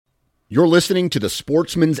You're listening to the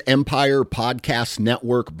Sportsman's Empire Podcast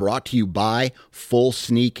Network, brought to you by Full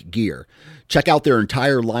Sneak Gear. Check out their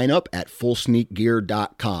entire lineup at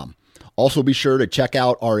fullsneakgear.com. Also be sure to check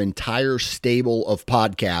out our entire stable of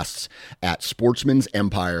podcasts at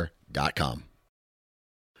sportsmansempire.com.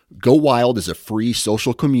 Go Wild is a free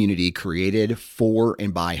social community created for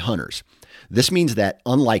and by hunters. This means that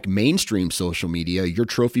unlike mainstream social media, your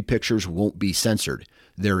trophy pictures won't be censored.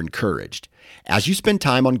 They're encouraged. As you spend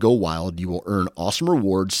time on Go Wild, you will earn awesome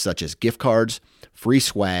rewards such as gift cards, free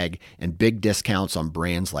swag, and big discounts on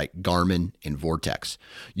brands like Garmin and Vortex.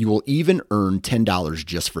 You will even earn $10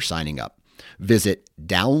 just for signing up. Visit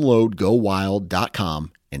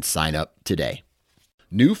downloadgowild.com and sign up today.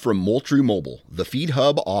 New from Moultrie Mobile, the Feed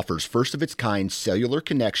Hub offers first-of-its-kind cellular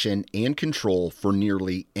connection and control for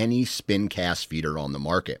nearly any spin cast feeder on the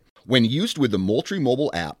market. When used with the Moultrie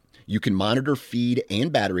Mobile app, you can monitor feed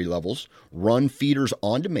and battery levels, run feeders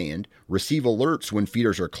on demand, receive alerts when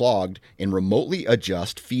feeders are clogged, and remotely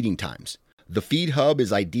adjust feeding times. The Feed Hub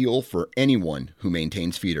is ideal for anyone who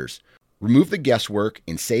maintains feeders. Remove the guesswork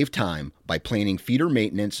and save time by planning feeder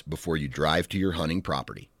maintenance before you drive to your hunting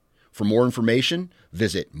property. For more information,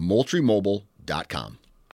 visit moultriemobile.com.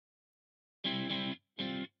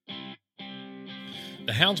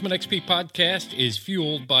 The Houndsman XP podcast is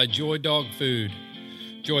fueled by Joy Dog Food.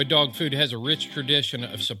 Joy Dog Food has a rich tradition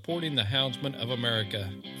of supporting the Houndsman of America.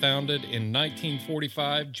 Founded in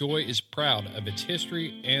 1945, Joy is proud of its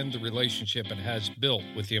history and the relationship it has built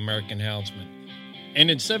with the American Houndsman.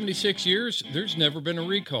 And in 76 years, there's never been a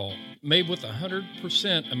recall. Made with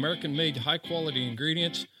 100% American-made high-quality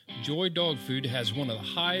ingredients, Joy Dog Food has one of the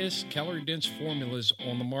highest calorie-dense formulas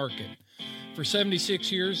on the market. For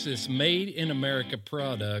 76 years, this made-in-America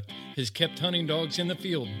product has kept hunting dogs in the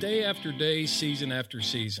field day after day, season after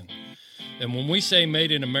season. And when we say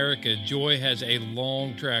made in America, Joy has a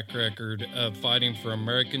long track record of fighting for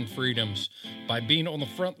American freedoms by being on the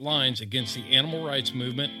front lines against the animal rights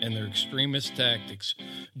movement and their extremist tactics.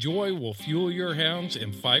 Joy will fuel your hounds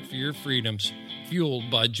and fight for your freedoms,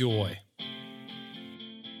 fueled by Joy.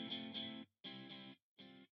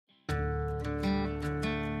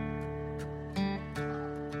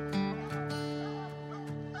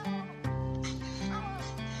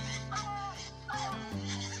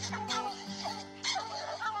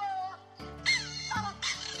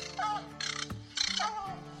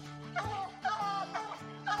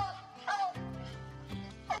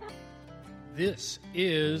 This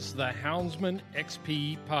is the Houndsman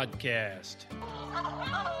XP podcast.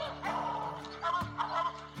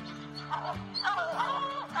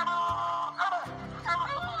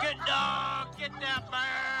 Good dog, get that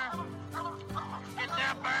bear. Get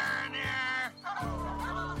that bear in here.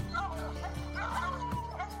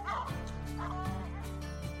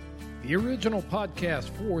 The original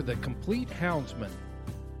podcast for the complete Houndsman.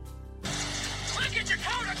 Look at your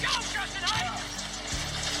coat of go, Justin Hite.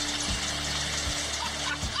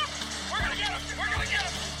 We're gonna get him. We're gonna get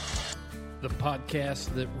him. The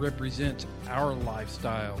podcast that represents our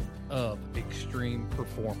lifestyle of extreme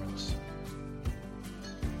performance.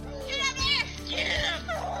 Get him there. Get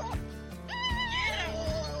him. Get him.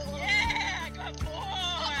 Yeah, good boy. Good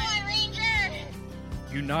boy, Ranger.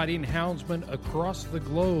 Uniting houndsmen across the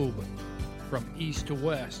globe, from east to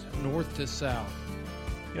west, north to south.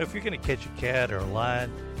 You know, if you're going to catch a cat or a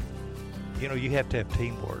lion, you know, you have to have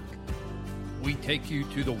teamwork. We take you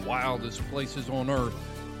to the wildest places on earth.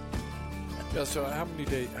 Yeah, so how many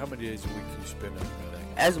days a week do you spend up there?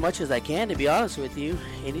 As much as I can, to be honest with you.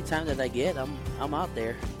 Anytime that I get, I'm out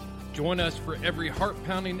there. Join us for every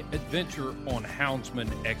heart-pounding adventure on Houndsman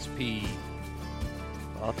XP.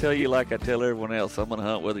 I'll tell you like I tell everyone else, I'm going to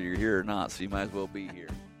hunt whether you're here or not, so you might as well be here.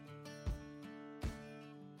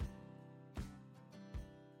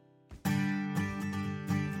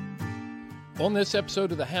 On this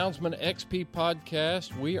episode of the Houndsman XP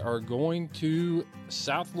podcast, we are going to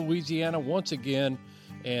South Louisiana once again,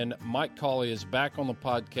 and Mike Cawley is back on the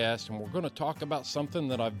podcast, and we're going to talk about something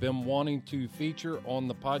that I've been wanting to feature on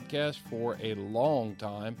the podcast for a long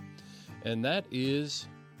time, and that is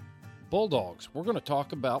bulldogs. We're going to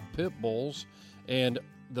talk about pit bulls and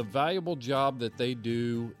the valuable job that they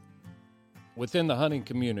do within the hunting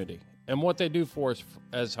community and what they do for us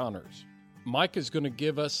as hunters. Mike is going to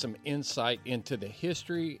give us some insight into the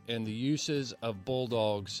history and the uses of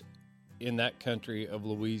bulldogs in that country of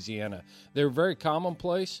Louisiana. They're very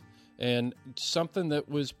commonplace and something that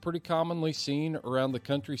was pretty commonly seen around the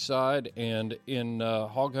countryside and in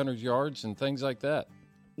hog hunters' yards and things like that.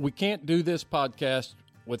 We can't do this podcast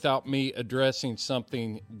without me addressing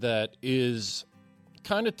something that is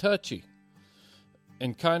kind of touchy.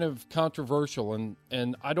 and kind of controversial.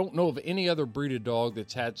 And I don't know of any other breed of dog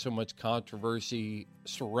that's had so much controversy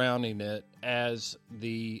surrounding it as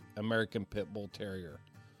the American Pit Bull Terrier.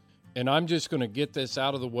 And I'm just going to get this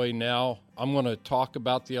out of the way now. I'm going to talk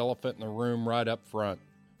about the elephant in the room right up front.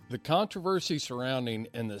 The controversy surrounding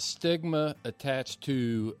and the stigma attached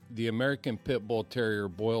to the American Pit Bull Terrier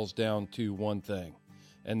boils down to one thing,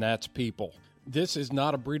 and that's people. This is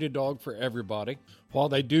not a breed of dog for everybody. While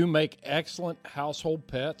they do make excellent household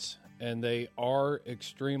pets, and they are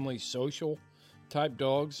extremely social type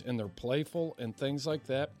dogs, and they're playful and things like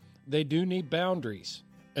that, they do need boundaries.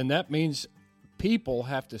 And that means people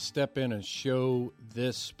have to step in and show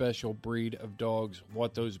this special breed of dogs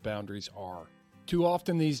what those boundaries are. Too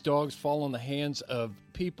often these dogs fall in the hands of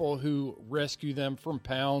people who rescue them from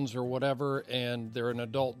pounds or whatever, and they're an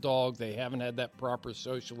adult dog. They haven't had that proper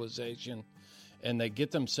socialization, and they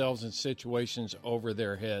get themselves in situations over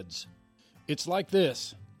their heads. It's like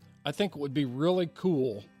this. I think it would be really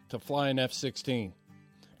cool to fly an F-16.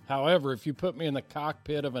 However, if you put me in the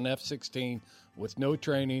cockpit of an F-16 with no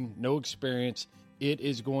training, no experience, it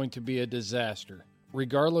is going to be a disaster.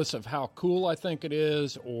 Regardless of how cool I think it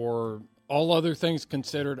is or all other things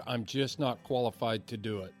considered, I'm just not qualified to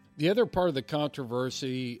do it. The other part of the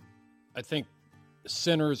controversy, I think,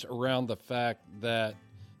 centers around the fact that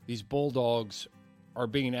these bulldogs are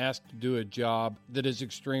being asked to do a job that is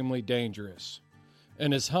extremely dangerous.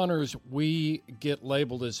 And as hunters, we get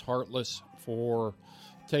labeled as heartless for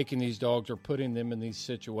taking these dogs or putting them in these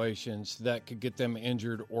situations that could get them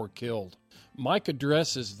injured or killed. Mike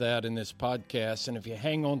addresses that in this podcast, and if you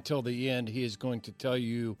hang on till the end, he is going to tell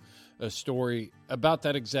you a story about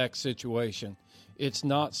that exact situation. It's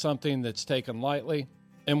not something that's taken lightly,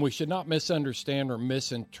 and we should not misunderstand or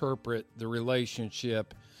misinterpret the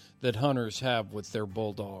relationship that hunters have with their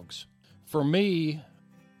bulldogs. For me,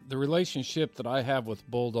 the relationship that I have with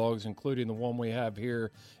bulldogs, including the one we have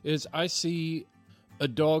here, is I see a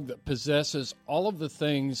dog that possesses all of the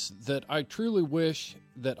things that I truly wish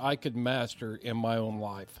that I could master in my own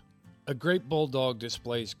life. A great bulldog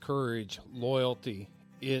displays courage, loyalty.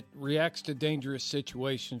 It reacts to dangerous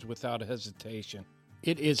situations without hesitation.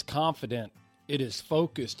 It is confident. It is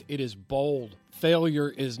focused. It is bold. Failure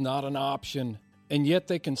is not an option, and yet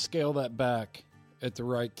they can scale that back at the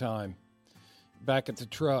right time. Back at the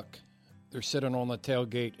truck, they're sitting on the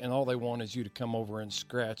tailgate, and all they want is you to come over and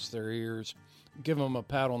scratch their ears, give them a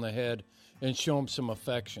pat on the head, and show them some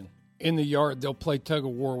affection. In the yard, they'll play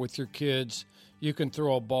tug-of-war with your kids. You can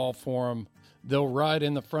throw a ball for them. They'll ride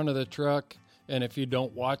in the front of the truck, and if you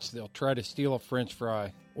don't watch, they'll try to steal a French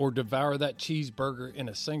fry or devour that cheeseburger in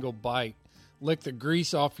a single bite. Lick the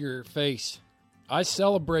grease off your face. I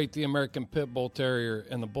celebrate the American Pit Bull Terrier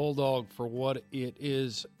and the Bulldog for what it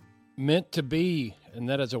is meant to be, and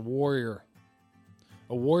that is a warrior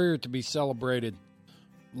to be celebrated.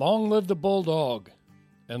 Long live the Bulldog,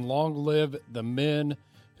 and long live the men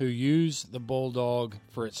who use the Bulldog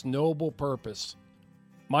for its noble purpose.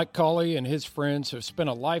 Mike Cawley and his friends have spent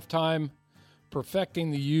a lifetime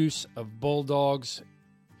perfecting the use of Bulldogs.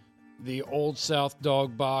 The Old South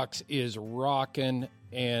Dog Box is rocking,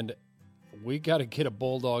 and we got to get a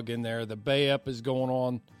Bulldog in there. The Bay Up is going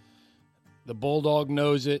on. The Bulldog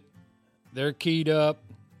knows it. They're keyed up.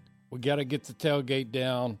 We got to get the tailgate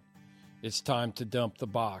down. It's time to dump the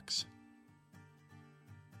box.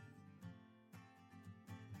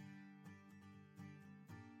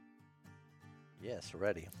 Yes,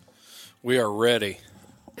 ready. We are ready,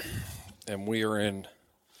 and we are in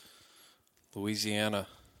Louisiana.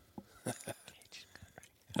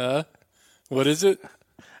 Huh? What is it?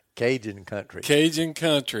 Cajun country. Cajun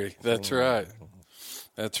country. That's right.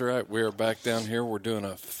 That's right. We are back down here. We're doing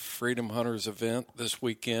a Freedom Hunters event this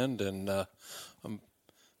weekend, and I'm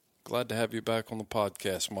glad to have you back on the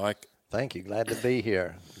podcast, Mike. Thank you. Glad to be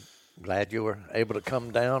here. Glad you were able to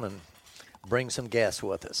come down and bring some guests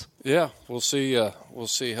with us. Yeah, we'll see. We'll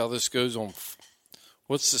see how this goes on.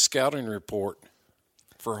 What's the scouting report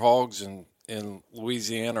for hogs in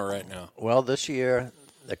Louisiana right now? Well, this year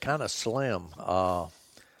they're kind of slim.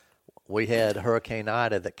 We had Hurricane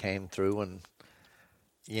Ida that came through, and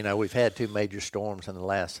we've had two major storms in the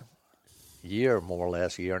last year, more or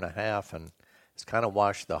less, year and a half, and it's kind of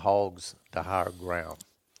washed the hogs to higher ground.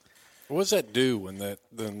 What does that do when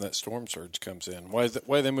that storm surge comes in? Why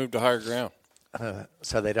they move to higher ground?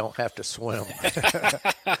 So they don't have to swim.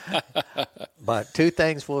 But two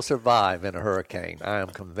things will survive in a hurricane. I am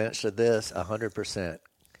convinced of this 100%.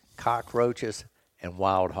 Cockroaches and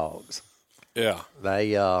wild hogs. Yeah.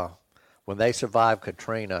 They when they survived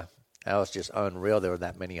Katrina, that was just unreal. There were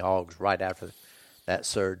that many hogs right after that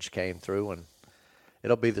surge came through, and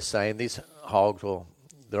it'll be the same. These hogs will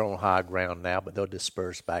they're on high ground now, but they'll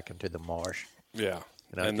disperse back into the marsh. Yeah,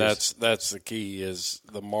 You know, and just- that's the key is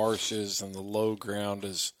the marshes and the low ground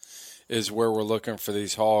is where we're looking for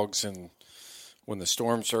these hogs. And when the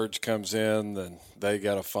storm surge comes in, then they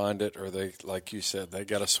got to find it, or they, like you said, they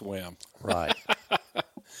got to swim. Right.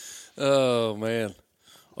 Oh man,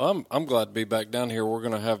 well, I'm glad to be back down here. We're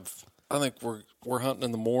gonna have. I think we're hunting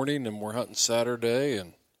in the morning and we're hunting Saturday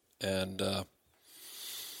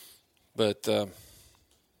but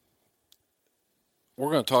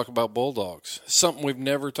we're going to talk about bulldogs. Something we've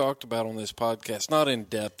never talked about on this podcast, not in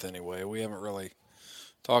depth anyway. We haven't really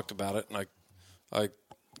talked about it. And I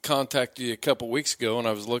contacted you a couple weeks ago, and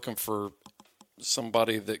I was looking for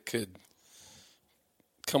somebody that could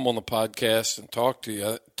come on the podcast and talk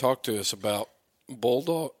to us about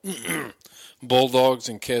bulldogs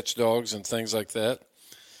and catch dogs and things like that.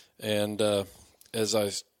 And as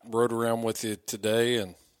I rode around with you today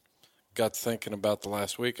and got thinking about the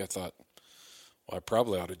last week, I thought, well, I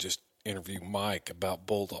probably ought to just interview Mike about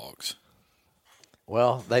bulldogs.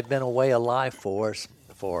 Well, they've been a way of life for us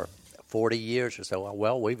for 40 years or so.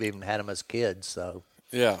 Well, we've even had them as kids. So,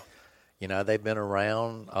 Yeah. you know, they've been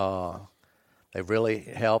around. They've really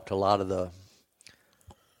helped a lot of the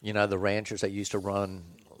ranchers that used to run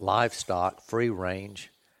livestock, free range,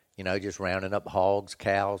 just rounding up hogs,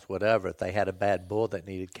 cows, whatever. If they had a bad bull that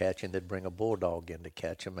needed catching, they'd bring a bulldog in to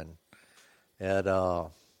catch them. And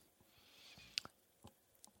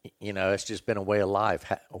it's just been a way of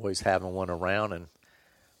life, always having one around. And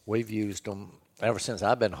we've used them ever since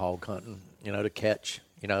I've been hog hunting, to catch,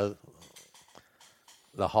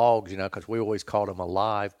 the hogs, because we always caught them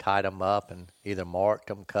alive, tied them up, and either marked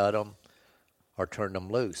them, cut them, or turned them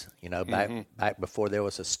loose. Back before there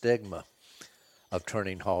was a stigma of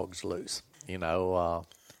turning hogs loose.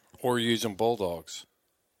 Or using bulldogs.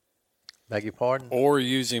 Beg your pardon? Or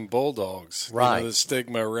using bulldogs. Right. The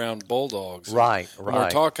stigma around bulldogs. Right. And we're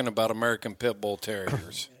talking about American Pit Bull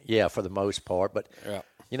Terriers. Yeah, for the most part. But, Yeah.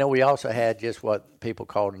 We also had just what people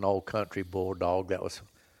called an old country bulldog that was,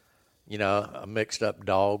 a mixed-up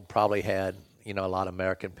dog. Probably had, a lot of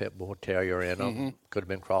American Pit Bull Terrier in them. Could have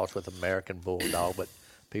been crossed with American Bulldog, but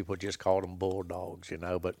people just called them bulldogs,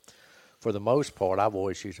 But for the most part, I've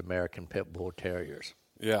always used American Pit Bull Terriers.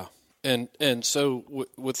 Yeah. And so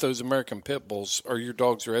with those American Pit Bulls, are your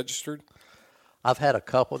dogs registered? I've had a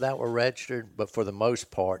couple that were registered, but for the most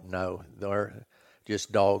part, no. They're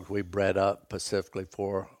just dogs we bred up specifically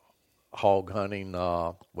for hog hunting.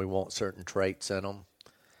 We want certain traits in them.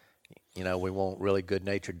 We want really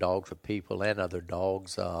good-natured dogs with people and other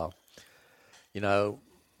dogs.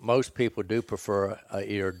 Most people do prefer a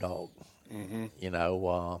ear dog.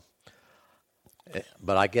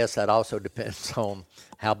 But I guess that also depends on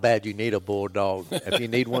how bad you need a bulldog. If you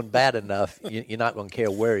need one bad enough, you're not going to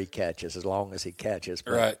care where he catches as long as he catches.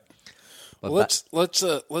 But, Right. But Well,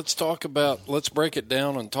 let's talk about, let's break it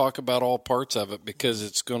down and talk about all parts of it, because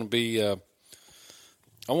it's going to be.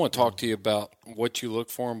 I want to talk to you about what you look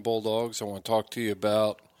for in bulldogs. I want to talk to you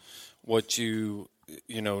about what you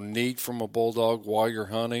need from a bulldog while you're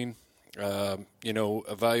hunting.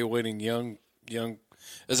 Evaluating young.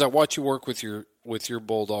 As I watch you work with your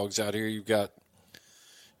bulldogs out here, you got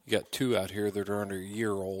two out here that are under a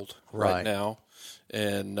year old right now,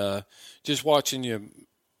 and just watching you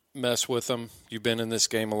mess with them. You've been in this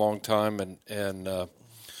game a long time, and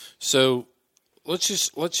so let's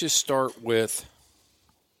just start with,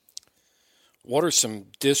 what are some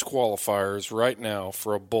disqualifiers right now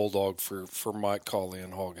for a bulldog for Mike Cawley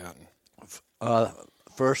and hog hunting?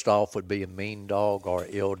 First off would be a mean dog or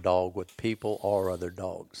ill dog with people or other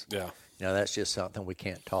dogs. Yeah. That's just something we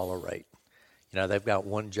can't tolerate. They've got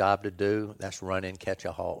one job to do, that's run and catch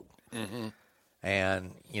a hog. Mm-hmm.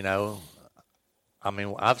 And,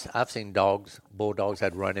 I've seen bulldogs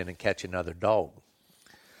that run in and catch another dog.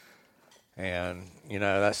 And,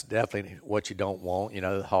 that's definitely what you don't want.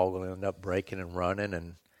 The hog will end up breaking and running,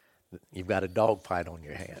 and you've got a dog fight on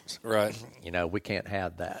your hands. Right. We can't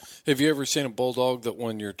have that. Have you ever seen a bulldog that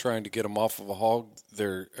when you're trying to get them off of a hog,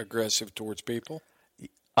 they're aggressive towards people?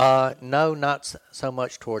 No, not so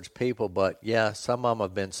much towards people, but, yeah, some of them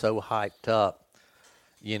have been so hyped up,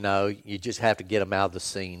 you just have to get them out of the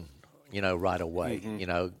scene, right away.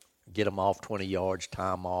 Mm-hmm. Get them off 20 yards,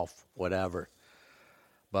 time off, whatever.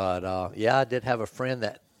 But, I did have a friend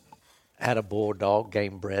that had a bulldog,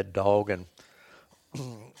 game-bred dog, and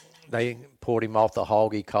they pulled him off the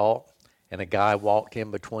hog he caught, and a guy walked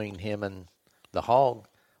in between him and the hog.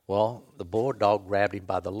 Well, the bulldog grabbed him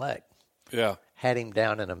by the leg. Yeah. Had him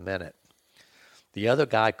down in a minute. The other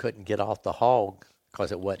guy couldn't get off the hog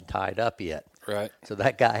because it wasn't tied up yet. Right. So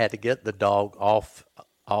that guy had to get the dog off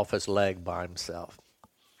his leg by himself.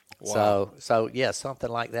 Wow. So yeah, something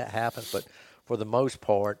like that happens. But for the most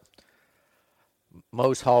part,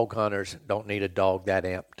 most hog hunters don't need a dog that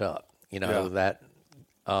amped up. You know, that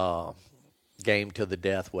game to the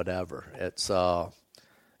death, whatever. It's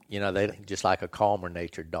you know, they just like a calmer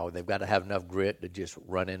natured dog. They've got to have enough grit to just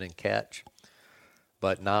run in and catch,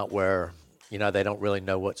 but not where, you know, they don't really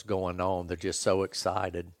know what's going on. They're just so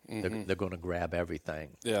excited. They're going to grab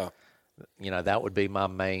everything. Yeah. You know, that would be my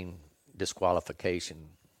main disqualification,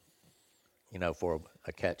 you know, for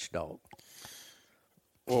a catch dog.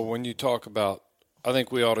 Well, when you talk about, I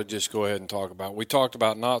think we ought to just go ahead and talk about it. We talked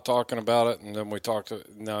about not talking about it, and then we talked,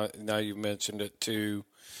 now you mentioned it too,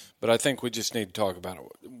 but I think we just need to talk about it.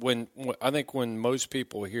 I think when most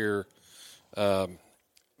people hear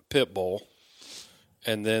pit bull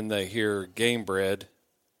and then they hear game bred,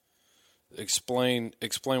 explain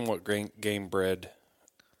what game bred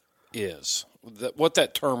is, what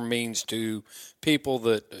that term means to people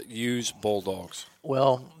that use bulldogs.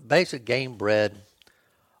 Well, basic game bred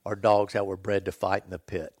are dogs that were bred to fight in the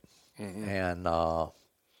pit. And,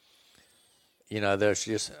 you know, there's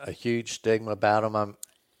just a huge stigma about them.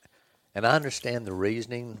 And I understand the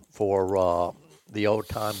reasoning for the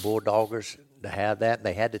old-time bulldoggers to have that.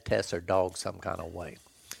 They had to test their dogs some kind of way.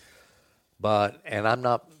 And I'm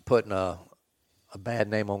not putting a bad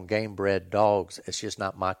name on game-bred dogs. It's just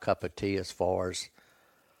not my cup of tea as far as,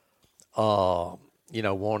 you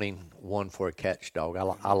know, wanting one for a catch dog.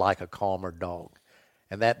 I like a calmer dog.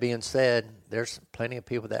 And that being said, there's plenty of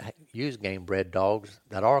people that use game-bred dogs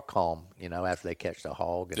that are calm, you know, after they catch the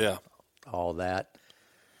hog and all that.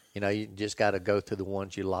 You know, you just got to go through the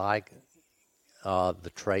ones you like,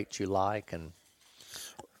 the traits you like. And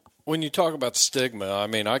when you talk about stigma, I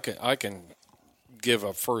mean, I can give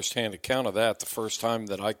a first-hand account of that. The first time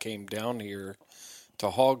that I came down here to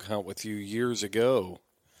hog hunt with you years ago,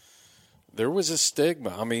 there was a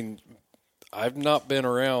stigma. I mean, I've not been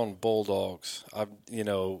around bulldogs.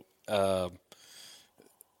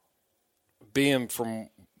 Being from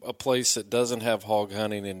a place that doesn't have hog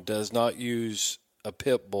hunting and does not use a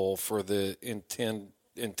pit bull for the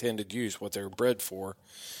intended use, what they were bred for,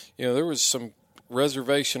 you know, there was some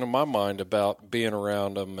reservation in my mind about being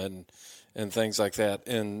around them and things like that.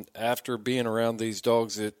 And after being around these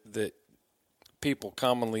dogs that people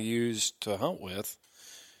commonly use to hunt with,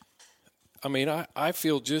 I mean, I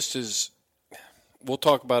feel just as, we'll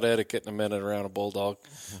talk about etiquette in a minute around a bulldog,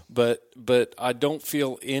 but I don't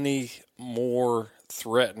feel any more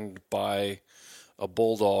threatened by a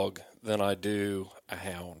bulldog than I do a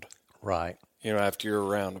hound. right. You know, after you're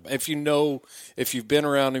around them. If you've been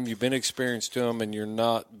around them, you've been experienced to them, and you're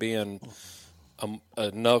not being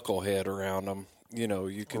a knucklehead around them, you know,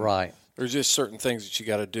 you can. Right. There's just certain things that you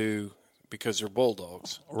got to do because they're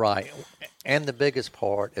bulldogs. Right. And the biggest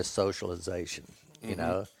part is socialization. You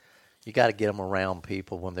know, you got to get them around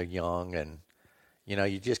people when they're young, and, you know,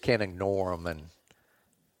 you just can't ignore them and,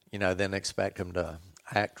 you know, then expect them to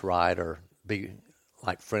act right or be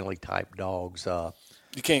like friendly type dogs.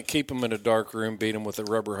 You can't keep them in a dark room, beat them with a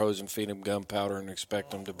rubber hose, and feed them gunpowder and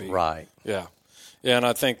expect them to be Right. Yeah, and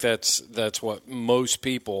I think that's what most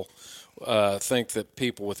people think that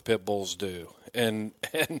people with pit bulls do. And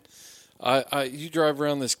you drive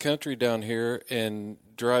around this country down here and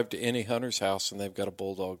drive to any hunter's house, and they've got a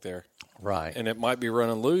bulldog there. Right. And it might be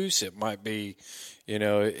running loose. It might be, you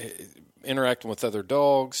know, interacting with other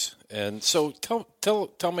dogs. And so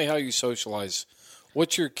tell me how you socialize.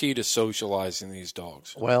 What's your key to socializing these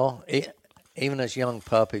dogs? Well, even as young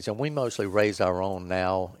puppies, and we mostly raise our own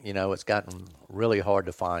now, you know, it's gotten really hard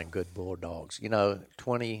to find good bulldogs. You know,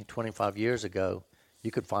 20, 25 years ago,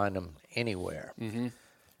 you could find them anywhere. Mm-hmm.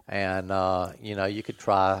 And, you know, you could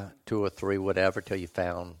try 2 or 3, whatever, till you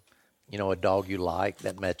found, you know, a dog you like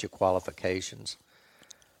that met your qualifications.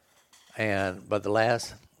 But the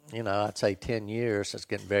last, you know, I'd say 10 years, it's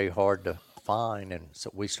getting very hard to find. And so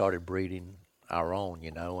we started breeding our own,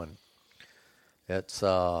 you know, and it's,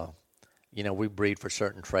 you know, we breed for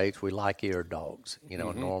certain traits. We like ear dogs. You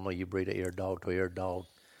know, normally you breed an ear dog to ear dog.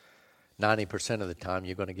 90% of the time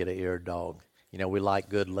you're going to get an ear dog. You know, we like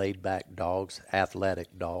good laid-back dogs,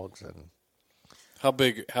 athletic dogs. And how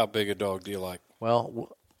big a dog do you like?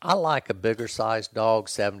 Well, I like a bigger-sized dog,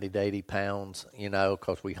 70 to 80 pounds, you know,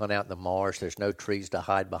 because we hunt out in the marsh. There's no trees to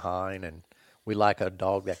hide behind, and we like a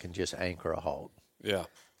dog that can just anchor a hog. Yeah.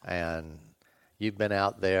 And you've been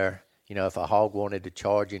out there, you know, if a hog wanted to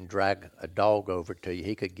charge and drag a dog over to you,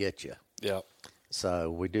 he could get you. Yeah. So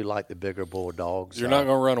we do like the bigger bulldogs. You're not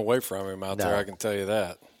going to run away from him out there, I can tell you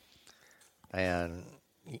that. And,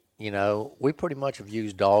 you know, we pretty much have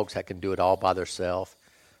used dogs that can do it all by themselves.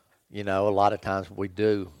 You know, a lot of times we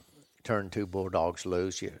do turn 2 bulldogs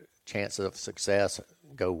loose. chances of success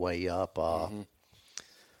go way up.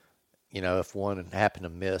 You know, if one happened to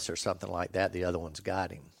miss or something like that, the other one's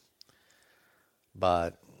got him.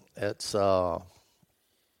 But it's, you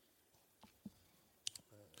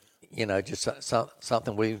know, just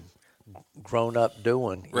something we've grown up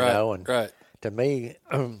doing, you know. And to me,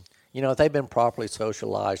 you know, if they've been properly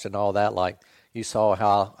socialized and all that, like you saw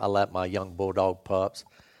how I let my young bulldog pups,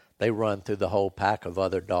 they run through the whole pack of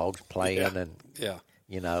other dogs playing and,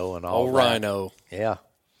 you know, and all that. Rhino. Yeah.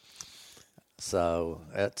 So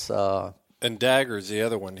it's and Dagger's the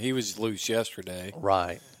other one. He was loose yesterday.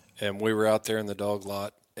 Right. And we were out there in the dog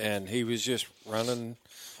lot, and he was just running.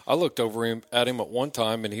 I looked over at him at one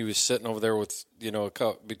time, and he was sitting over there with, you know,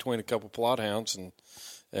 between a couple plot hounds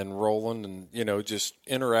and rolling and, you know, just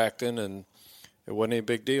interacting, and it wasn't a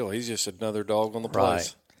big deal. He's just another dog on the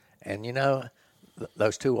place. Right. And, you know,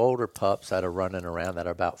 those two older pups that are running around that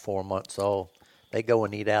are about 4 months old, they go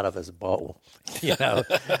and eat out of his bowl, you know.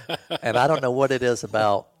 And I don't know what it is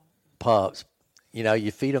about pups. You know,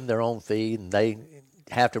 you feed them their own feed, and they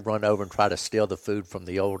have to run over and try to steal the food from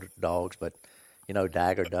the older dogs. But, you know,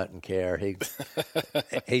 Dagger doesn't care. He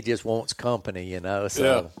just wants company, you know.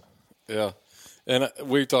 So. Yeah. And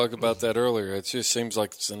we talked about that earlier. It just seems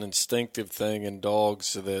like it's an instinctive thing in dogs,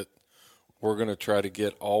 so that we're going to try to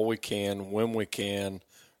get all we can when we can,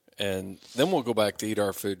 and then we'll go back to eat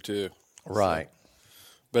our food too. Right. So,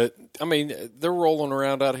 but, I mean, they're rolling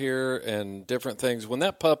around out here and different things. When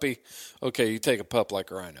that puppy, okay, you take a pup like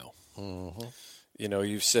Rhino. Mm-hmm. You know,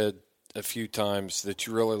 you've said a few times that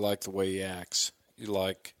you really like the way he acts. You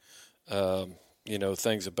like, you know,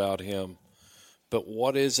 things about him. But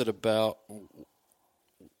what is it about,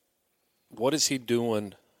 what is he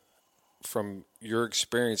doing from your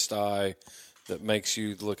experienced eye that makes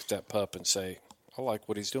you look at that pup and say, I like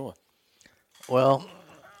what he's doing? Well,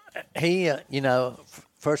 he, you know,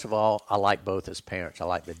 first of all, I like both his parents. I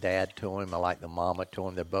like the dad to him. I like the mama to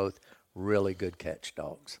him. They're both really good catch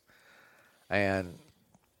dogs. And,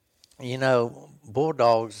 you know,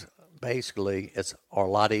 bulldogs basically are a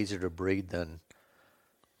lot easier to breed than,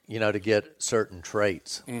 you know, to get certain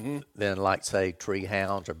traits than, like, say, tree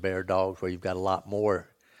hounds or bear dogs, where you've got a lot more.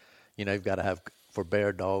 You know, you've got to have, for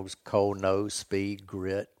bear dogs, cold nose, speed,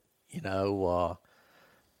 grit, you know,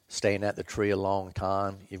 staying at the tree a long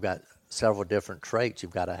time. You've got several different traits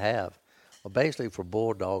you've got to have. Well, basically for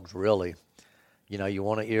bulldogs, really, you know, you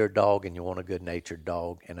want an ear dog and you want a good-natured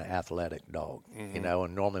dog and an athletic dog, you know,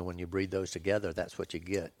 and normally when you breed those together, that's what you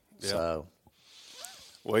get. Yep. So.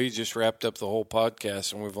 Well, you just wrapped up the whole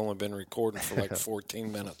podcast, and we've only been recording for like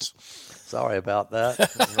 14 minutes. Sorry about that.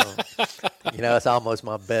 You know, it's almost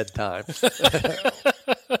my bedtime.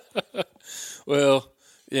 Well,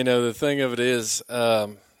 you know, the thing of it is,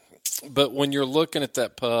 but when you're looking at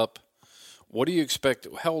that pup, what do you expect?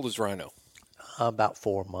 How old is Rhino? About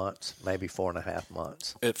 4 months, maybe 4.5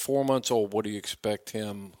 months. At 4 months old, what do you expect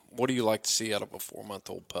him? What do you like to see out of a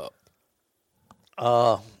 4-month-old pup?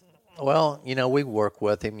 Well, you know, we work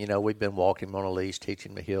with him. You know, we've been walking him on a leash,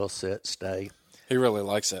 teaching him to heel, sit, stay. He really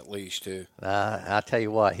likes that leash, too. I tell you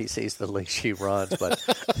what, he sees the leash, he runs. But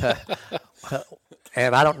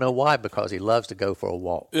and I don't know why, because he loves to go for a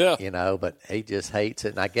walk, you know, but he just hates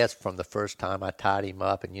it. And I guess from the first time I tied him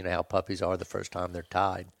up, and you know how puppies are the first time they're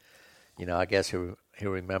tied, you know, I guess he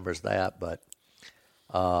remembers that. But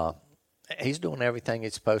he's doing everything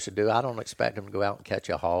he's supposed to do. I don't expect him to go out and catch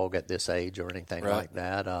a hog at this age or anything like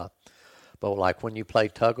that. But like when you play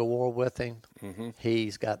tug of war with him,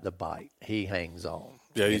 he's got the bite. He hangs on.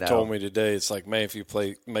 Yeah, you told me today. It's like, man, if you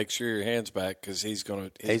play, make sure your hand's back, because he's going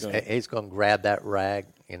to grab that rag,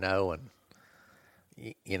 you know, and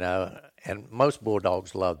you know, and most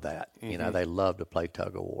bulldogs love that. You know, they love to play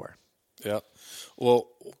tug of war. Yeah. Well,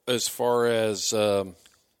 as far as you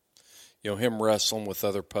know, him wrestling with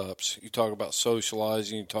other pups, you talk about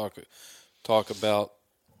socializing. You talk about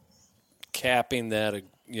capping that,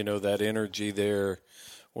 you know, that energy there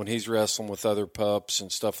when he's wrestling with other pups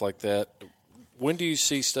and stuff like that. When do you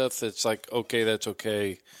see stuff that's like, okay, that's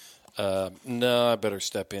okay? No, I better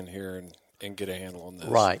step in here and get a handle on this.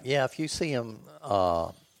 Right. Yeah. If you see him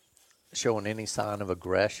showing any sign of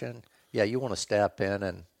aggression, yeah, you want to step in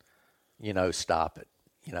and, you know, stop it.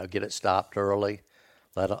 You know, get it stopped early.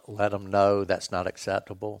 Let them know that's not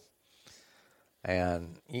acceptable.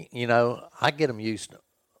 And, you know, I get them used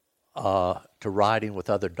to riding with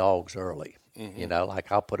other dogs early. You know,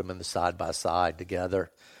 like I'll put them in the side-by-side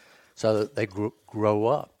together so that they grow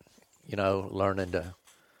up, you know, learning to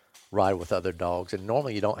ride with other dogs. And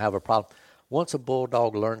normally you don't have a problem. Once a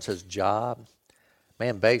bulldog learns his job,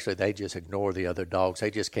 man, basically they just ignore the other dogs.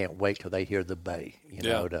 They just can't wait till they hear the bay, you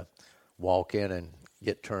know, to walk in and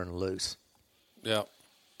get turned loose. Yeah.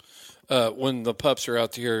 When the pups are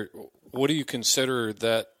out here, what do you consider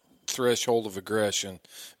that threshold of aggression?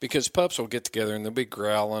 Because pups will get together and they'll be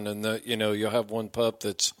growling, and you'll have one pup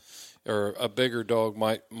or a bigger dog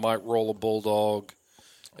might roll a bulldog,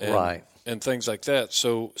 Right, and things like that.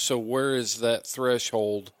 So where is that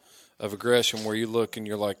threshold of aggression where you look and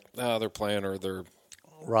you're like, they're playing, or they're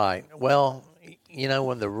right. Well,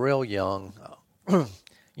 when they're real young,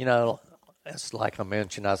 it's like I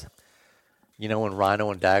mentioned, when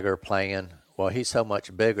Rhino and Dagger are playing, well, he's so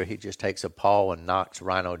much bigger, he just takes a paw and knocks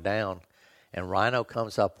Rhino down, and Rhino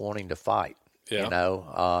comes up wanting to fight.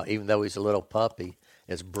 Yeah. Even though he's a little puppy,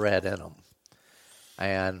 it's bred in him.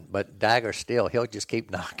 But Dagger still, he'll just keep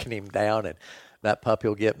knocking him down, and that puppy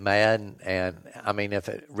will get mad. And I mean, if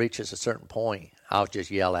it reaches a certain point, I'll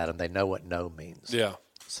just yell at him. They know what no means. Yeah.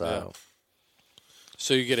 So. Yeah.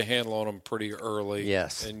 So you get a handle on them pretty early.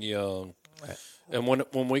 Yes. And young. And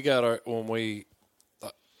when we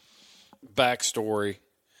backstory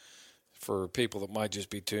for people that might just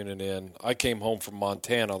be tuning in, I came home from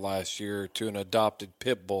Montana last year to an adopted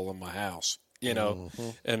pit bull in my house,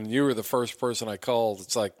 and you were the first person I called.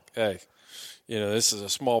 It's like, hey, this is a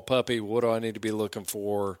small puppy. What do I need to be looking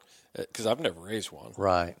for? Because I've never raised one.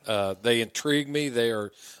 Right. They intrigue me.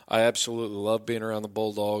 I absolutely love being around the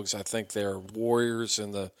bulldogs. I think they're warriors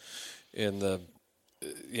in the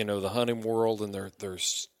the hunting world, and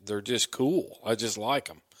they're just cool. I just like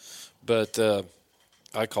them. But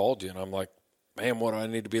I called you, and I'm like, man, what do I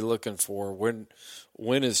need to be looking for? When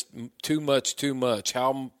is too much too much?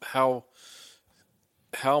 How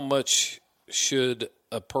much should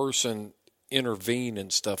a person intervene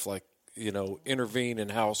and stuff like? Intervene,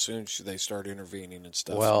 and how soon should they start intervening and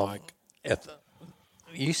stuff? Well, Mike? If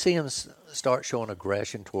you see them start showing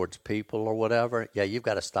aggression towards people or whatever, yeah, you've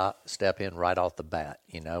got to step in right off the bat,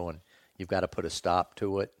 and you've got to put a stop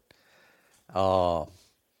to it.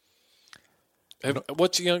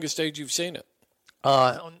 What's the youngest age you've seen it?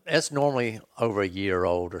 It's normally over a year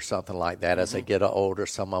old or something like that. As they get older,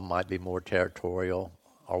 some of them might be more territorial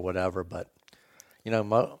or whatever. But,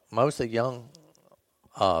 most of the young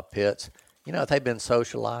pits, if they've been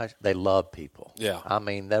socialized, they love people. Yeah. I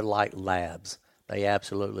mean, they're like labs. They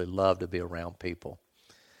absolutely love to be around people.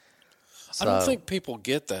 I don't think people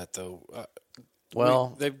get that, though.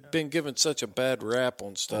 They've been given such a bad rap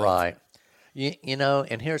on stuff. Right.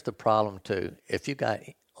 And here's the problem, too. If you got,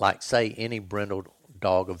 like, say, any brindled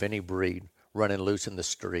dog of any breed running loose in the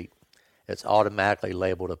street, it's automatically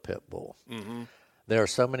labeled a pit bull. Mm-hmm. There are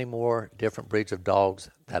so many more different breeds of dogs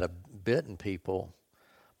that have bitten people,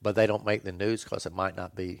 but they don't make the news because it might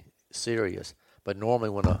not be serious. But normally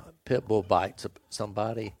when a pit bull bites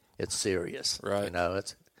somebody, it's serious. Right.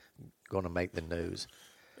 It's going to make the news.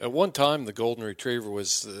 At one time, the Golden Retriever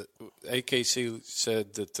AKC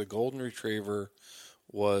said that the Golden Retriever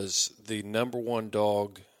was the number one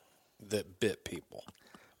dog that bit people.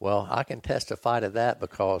 Well, I can testify to that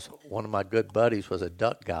because one of my good buddies was a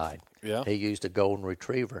duck guide. Yeah. He used a Golden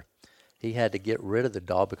Retriever. He had to get rid of the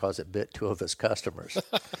dog because it bit two of his customers.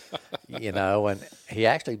 And he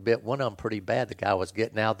actually bit one of them pretty bad. The guy was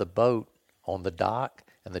getting out of the boat on the dock,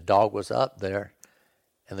 and the dog was up there,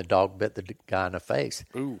 and the dog bit the guy in the face.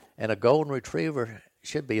 Ooh. And a Golden Retriever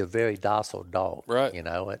should be a very docile dog. Right.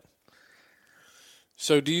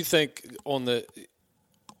 So do you think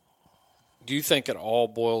it all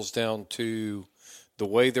boils down to the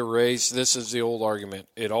way they're raised? This is the old argument.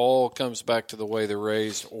 It all comes back to the way they're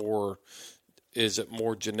raised, or is it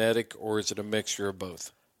more genetic, or is it a mixture of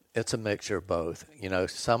both? It's a mixture of both.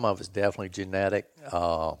 Some of it's definitely genetic,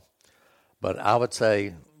 but I would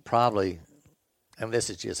say probably, and this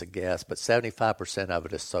is just a guess, but 75% of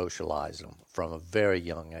it is socializing them from a very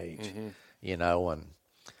young age, and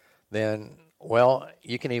then,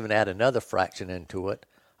 you can even add another fraction into it.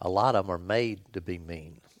 A lot of them are made to be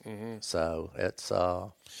mean. Mm-hmm. So it's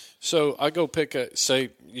So I go say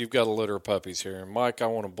you've got a litter of puppies here, and Mike, I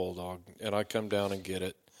want a bulldog, and I come down and get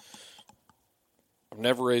it. I've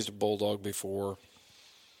never raised a bulldog before.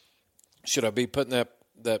 Should I be putting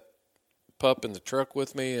that pup in the truck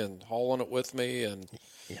with me and hauling it with me? And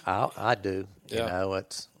I do. Yeah.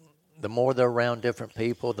 It's the more they're around different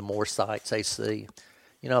people, the more sights they see.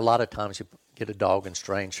 A lot of times you get a dog in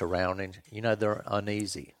strange surroundings. They're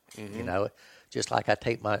uneasy. Mm-hmm. Just like I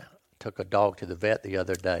took a dog to the vet the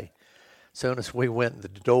other day. As soon as we went in the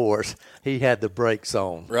doors, he had the brakes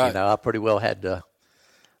on. Right. I pretty well had to,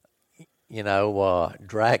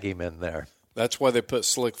 drag him in there. That's why they put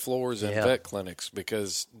slick floors in vet clinics,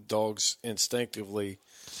 because dogs instinctively,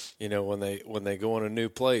 when they go in a new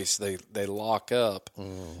place, they lock up,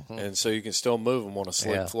 and so you can still move them on a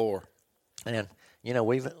slick floor. And you know,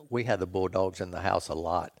 we had the bulldogs in the house a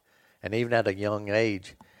lot, and even at a young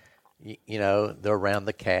age, you know, they're around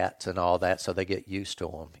the cats and all that, so they get used to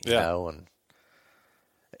them. You know, and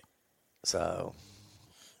so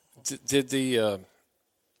did the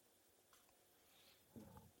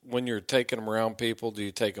when you're taking them around people, do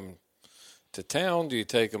you take them to town? Do you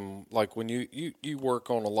take them, like when you work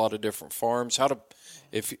on a lot of different farms?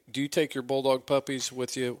 Do you take your bulldog puppies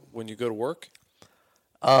with you when you go to work?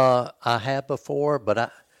 I have before,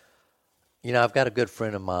 but I've got a good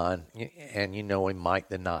friend of mine, and you know him, Mike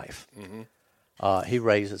the Knife. Mm-hmm. He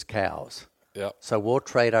raises cows. Yeah. So we'll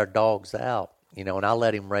trade our dogs out, you know, and I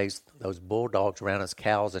let him raise those bulldogs around his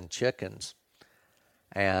cows and chickens,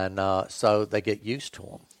 and so they get used to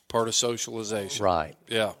them. Part of socialization. Right.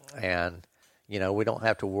 Yeah. And, you know, we don't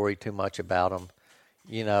have to worry too much about them.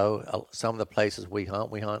 You know, some of the places we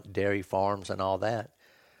hunt dairy farms and all that.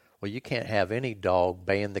 Well, you can't have any dog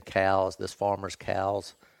baying the cows, this farmer's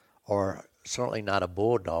cows, or certainly not a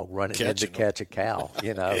bulldog running in to catch a cow,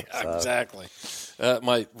 you know. Yeah, so. Exactly. That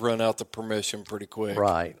might run out the permission pretty quick.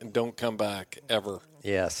 Right. And don't come back ever.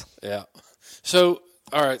 Yes. Yeah. So,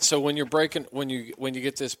 all right. So when you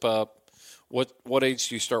get this pup, what age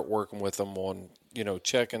do you start working with them on, you know,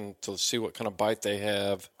 checking to see what kind of bite they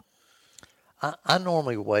have? I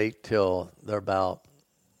normally wait till they're about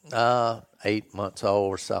 8 months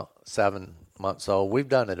old or so, 7 months old. We've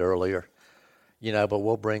done it earlier, you know, but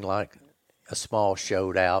we'll bring like a small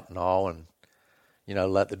show out and all, and, you know,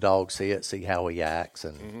 let the dog see it, see how he acts,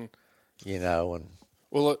 and, you know, and.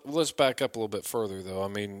 Well, let's back up a little bit further, though. I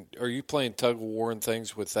mean, are you playing tug of war and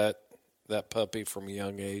things with that puppy from a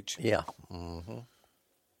young age? Yeah. Mm-hmm.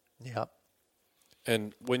 Yep.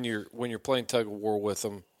 And when you're playing tug of war with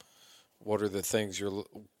them, what are the things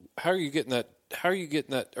how are you getting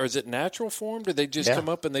that, or is it natural for them? Do they just come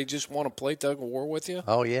up and they just want to play tug of war with you?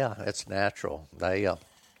 Oh yeah, it's natural. They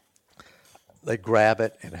grab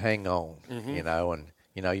it and hang on, you know, and,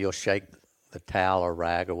 you know, you'll shake the towel or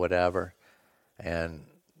rag or whatever, and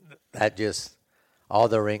that just, all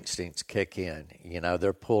their instincts kick in. You know,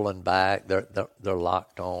 they're pulling back, they're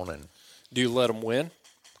locked on. And do you let them win?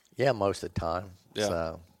 Yeah, most of the time. Yeah.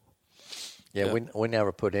 So, yeah. We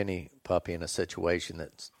never put any puppy in a situation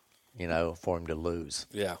that's, you know, for him to lose.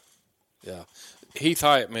 Yeah, yeah. Heath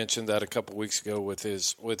Hyatt mentioned that a couple weeks ago with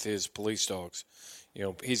his police dogs. You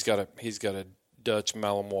know, he's got a Dutch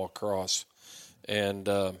Malinois cross, and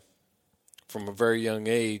from a very young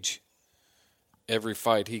age, every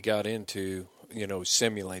fight he got into, you know,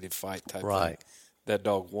 simulated fight type thing, that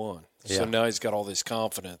dog won. Yeah. So now he's got all this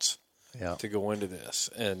confidence to go into this.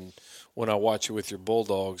 And when I watch you with your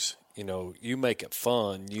bulldogs, you know, you make it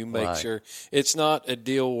fun. You make sure it's not a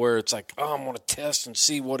deal where it's like, oh, I'm going to test and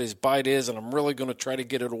see what his bite is, and I'm really going to try to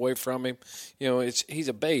get it away from him. You know, he's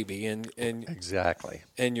a baby, and exactly.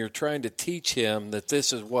 And you're trying to teach him that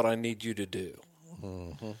this is what I need you to do.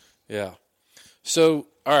 Mm-hmm. Yeah. So,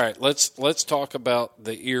 all right, let's talk about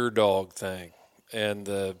the ear dog thing and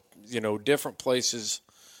the, you know, different places.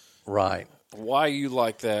 Right. Why you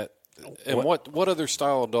like that, and what other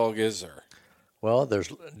style of dog is there? Well,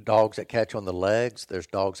 there's dogs that catch on the legs. There's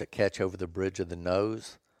dogs that catch over the bridge of the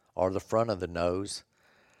nose or the front of the nose.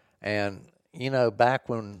 And, you know, back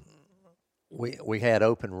when we had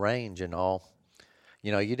open range and all,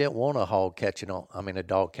 you know, you didn't want a dog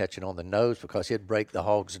catching on the nose, because he'd break the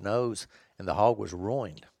hog's nose and the hog was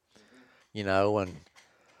ruined. You know, and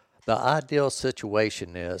the ideal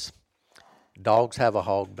situation is dogs have a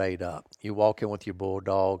hog bait up. You walk in with your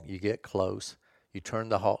bulldog, you get close. You turn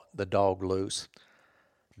the dog loose.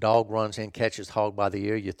 Dog runs in, catches hog by the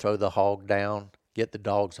ear. You throw the hog down, get the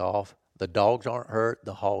dogs off. The dogs aren't hurt.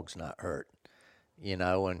 The hog's not hurt. You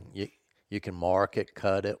know, and you can mark it,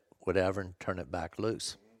 cut it, whatever, and turn it back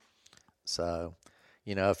loose. So,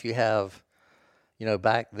 you know, if you have, you know,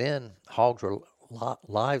 back then, hogs were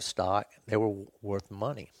livestock. They were worth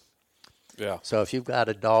money. Yeah. So if you've got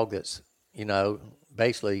a dog that's, you know,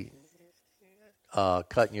 basically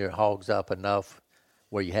cutting your hogs up enough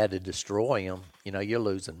where you had to destroy them, you know, you're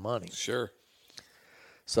losing money. Sure.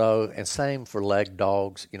 So, and same for leg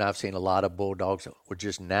dogs. You know, I've seen a lot of bulldogs that were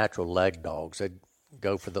just natural leg dogs. They'd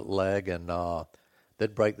go for the leg and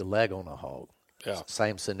they'd break the leg on a hog. Yeah.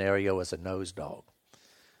 Same scenario as a nose dog.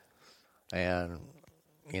 And,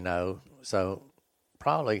 you know, so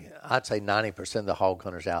probably I'd say 90% of the hog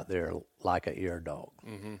hunters out there like an ear dog.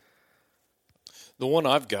 Mm-hmm. The one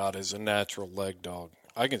I've got is a natural leg dog.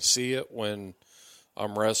 I can see it when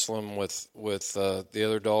I'm wrestling with the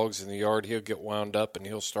other dogs in the yard. He'll get wound up and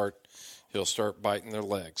he'll start biting their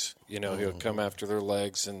legs. You know, he'll come after their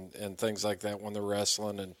legs and things like that when they're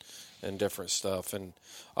wrestling and different stuff. And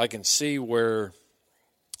I can see where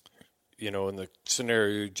in the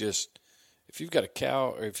scenario, just if you've got a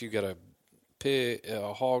cow or if you've got a pig,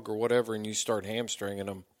 a hog or whatever, and you start hamstringing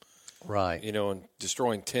them, right? And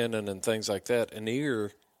destroying tendon and things like that, an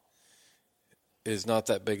ear is not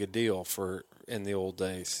that big a deal for in the old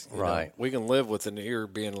days. Right. We can live with an ear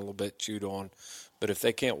being a little bit chewed on, but if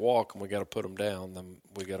they can't walk and we got to put them down, then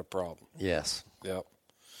we got a problem. Yes. Yep.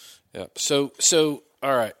 So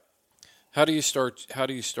all right. How do you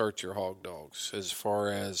start your hog dogs? As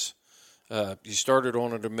far as you started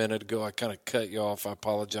on it a minute ago, I kind of cut you off. I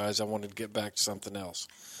apologize. I wanted to get back to something else.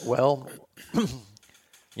 Well,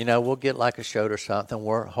 we'll get like a shoat or something.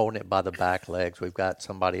 We're holding it by the back legs. We've got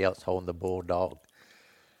somebody else holding the bulldog.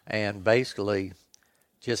 And basically,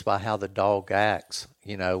 just by how the dog acts,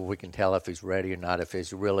 we can tell if he's ready or not. If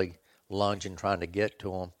he's really lunging, trying to get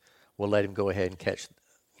to him, we'll let him go ahead and catch,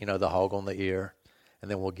 the hog on the ear, and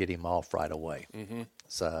then we'll get him off right away. Mm-hmm.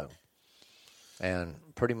 So, and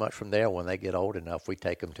pretty much from there, when they get old enough, we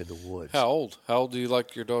take them to the woods. How old? How old do you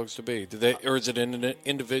like your dogs to be? Or is it an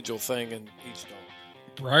individual thing in each dog?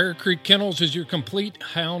 Briar Creek Kennels is your complete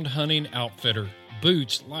hound hunting outfitter.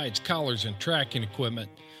 Boots, lights, collars, and tracking equipment.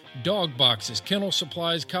 Dog boxes, kennel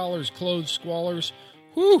supplies, collars, clothes, squallers.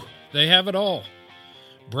 Whew, they have it all.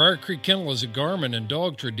 Briar Creek Kennel is a Garmin and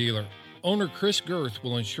Dogtra dealer. Owner Chris Girth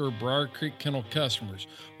will ensure Briar Creek Kennel customers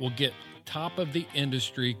will get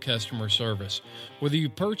top-of-the-industry customer service. Whether you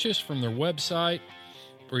purchase from their website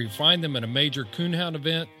or you find them at a major coonhound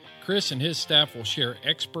event, Chris and his staff will share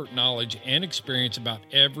expert knowledge and experience about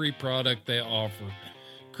every product they offer.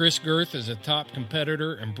 Chris Girth is a top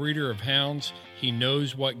competitor and breeder of hounds. He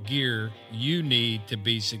knows what gear you need to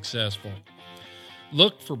be successful.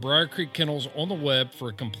 Look for Briar Creek Kennels on the web for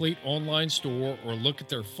a complete online store or look at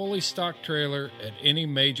their fully stocked trailer at any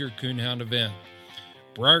major coonhound event.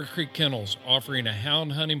 Briar Creek Kennels, offering a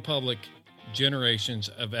hound hunting public generations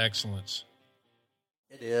of excellence.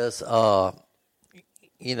 It is. I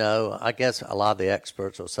guess a lot of the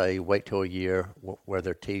experts will say wait till a year where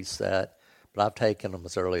their teeth's set. But I've taken them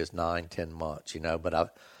as early as 9, 10 months, but I've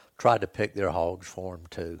tried to pick their hogs for them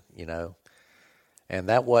too, And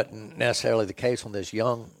that wasn't necessarily the case on this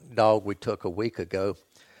young dog we took a week ago.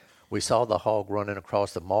 We saw the hog running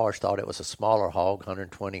across the marsh, thought it was a smaller hog,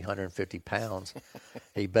 120, 150 pounds.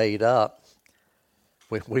 He bayed up.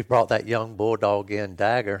 We brought that young bulldog in,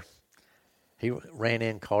 Dagger. He ran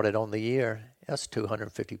in, caught it on the ear. That's a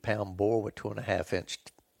 250-pound boar with 2.5-inch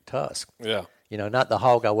tusk. Yeah. Not the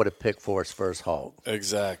hog I would have picked for his first hog.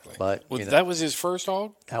 Exactly. But that was his first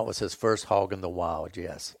hog? That was his first hog in the wild,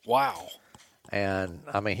 yes. Wow. And,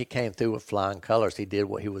 he came through with flying colors. He did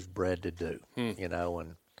what he was bred to do,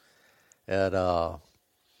 and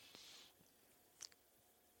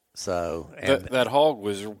so... And that hog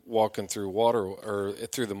was walking through water or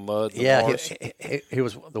through the mud, marsh? He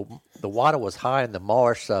was, the water was high in the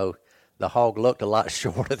marsh, so the hog looked a lot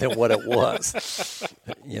shorter than what it was,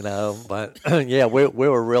 but yeah, we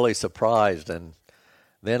were really surprised. And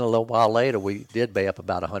then a little while later, we did bay up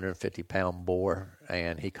about 150-pound boar,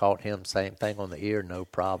 and he caught him, same thing on the ear, no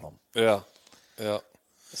problem. Yeah.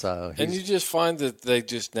 So, and you just find that they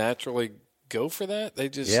just naturally go for that?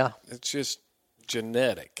 It's just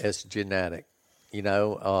genetic. It's genetic.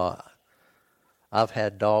 I've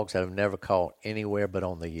had dogs that have never caught anywhere but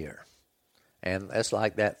on the ear. And that's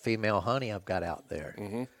like that female honey I've got out there.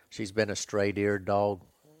 Mm-hmm. She's been a straight-eared dog,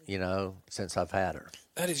 since I've had her.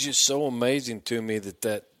 That is just so amazing to me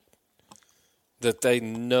that they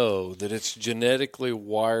know that it's genetically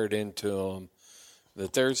wired into them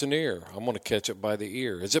that there's an ear. I'm going to catch it by the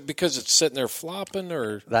ear. Is it because it's sitting there flopping,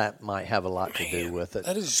 or that might have a lot to do with it?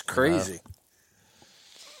 That is crazy.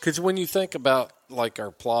 Because when you think about like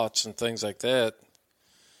our plots and things like that,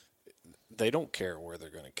 they don't care where they're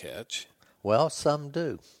going to catch. Well, some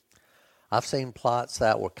do. I've seen plots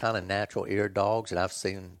that were kind of natural ear dogs, and I've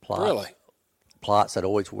seen plots that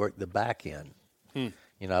always work the back end.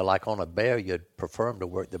 Like on a bear, you'd prefer them to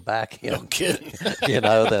work the back end. No kidding.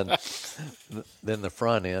 Than the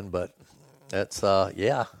front end. But it's,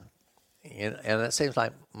 yeah. And it seems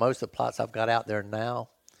like most of the plots I've got out there now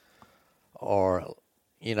are,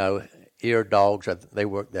 ear dogs. They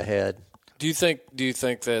work the head. Do you think the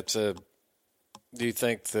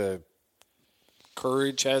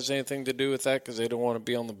courage has anything to do with that, because they don't want to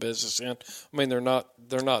be on the business end? I mean, they're not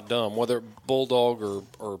dumb, whether bulldog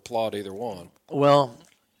or plot, either one. Well,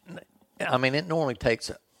 it normally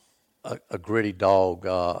takes a gritty dog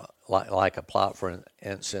like a plot, for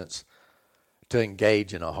instance, to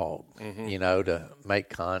engage in a hog, to make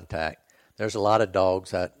contact. There's a lot of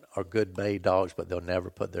dogs that are good bay dogs, but they'll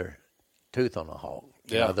never put their tooth on a hog.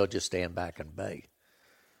 They'll just stand back and bay.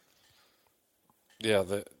 Yeah,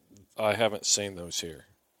 I haven't seen those here.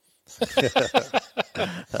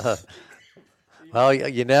 Well,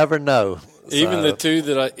 you never know. Even the two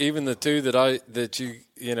that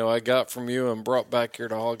I got from you and brought back here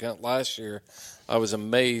to hog hunt last year, I was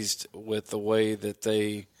amazed with the way that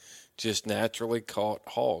they just naturally caught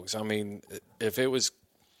hogs. I mean, if it was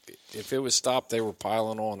stopped, they were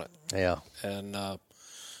piling on it. Yeah. And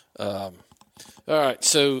all right,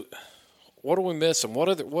 so what are we missing?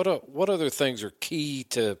 What other things are key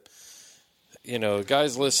to?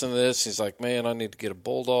 Guys listen to this. He's like, man, I need to get a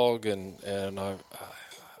bulldog, and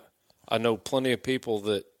I know plenty of people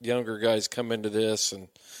that younger guys come into this and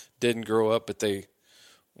didn't grow up, but they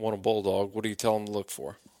want a bulldog. What do you tell them to look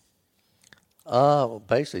for?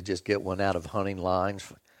 Basically just get one out of hunting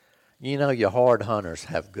lines. Your hard hunters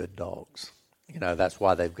have good dogs. That's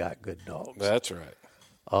why they've got good dogs. That's right.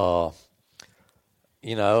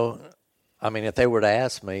 I mean, if they were to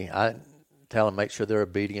ask me, I tell them make sure they're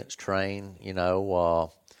obedience trained. You've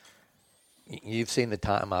seen the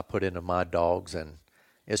time I put into my dogs, and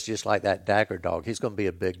it's just like that Dagger dog. He's going to be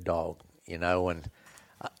a big dog, and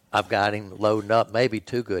I've got him loading up, maybe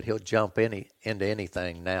too good. He'll jump into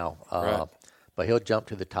anything now. Right. But he'll jump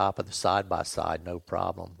to the top of the side-by-side, no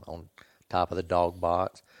problem, on top of the dog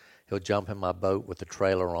box. He'll jump in my boat with the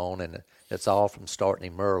trailer on, and it's all from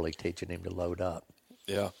starting him early, teaching him to load up.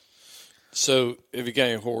 Yeah. So have you got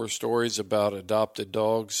any horror stories about adopted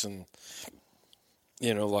dogs and,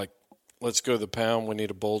 like, let's go to the pound, we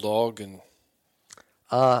need a bulldog? And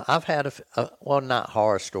I've had, not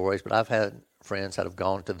horror stories, but I've had friends that have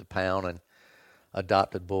gone to the pound and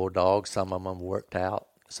adopted bulldogs. Some of them worked out,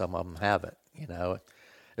 some of them haven't.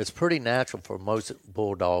 It's pretty natural for most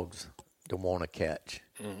bulldogs to want to catch.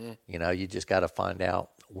 Mm-hmm. You just got to find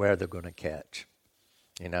out where they're going to catch,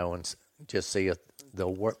 and just see if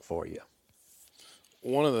they'll work for you.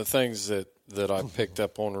 One of the things that I picked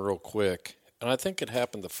up on real quick, and I think it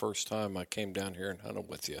happened the first time I came down here and hunted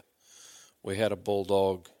with you. We had a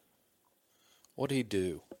bulldog. What'd he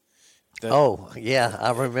do? Yeah,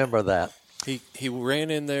 I remember that. He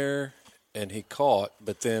ran in there and he caught,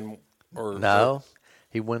 but then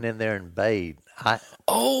he went in there and bayed. I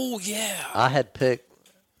had picked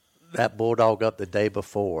that bulldog up the day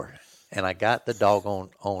before, and I got the dog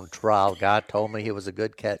on trial. Guy told me he was a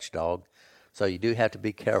good catch dog, so you do have to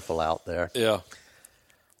be careful out there. Yeah.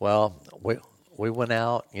 Well, we went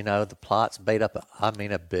out. The plots bait up.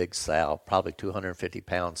 A big sow, probably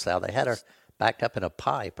 250-pound sow. They had her backed up in a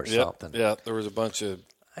pipe or something. Yeah, there was a bunch of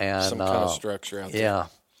some kind of structure out there. Yeah.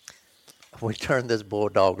 We turned this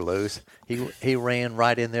bulldog loose. He ran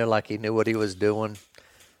right in there like he knew what he was doing,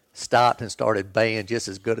 stopped and started baying just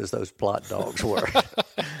as good as those plot dogs were.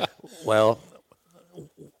 Well,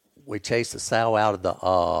 we chased the sow out of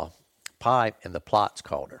the pipe, and the plots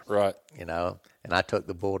caught her. Right. And I took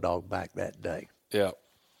the bulldog back that day. Yeah.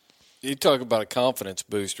 You talk about a confidence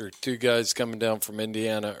booster. Two guys coming down from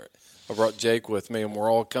Indiana. I brought Jake with me, and we're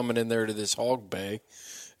all coming in there to this hog bay,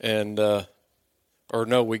 and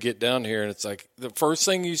we get down here, and it's like one of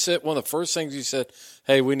the first things you said,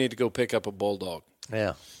 hey, we need to go pick up a bulldog.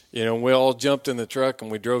 Yeah. We all jumped in the truck,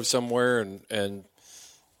 and we drove somewhere, and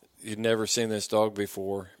you'd never seen this dog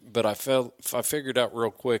before. But I figured out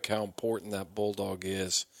real quick how important that bulldog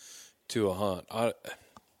is to a hunt.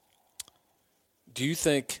 Do you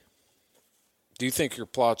think your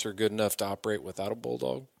plots are good enough to operate without a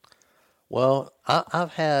bulldog? Well,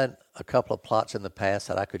 I've had a couple of plots in the past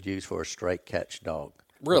that I could use for a straight catch dog.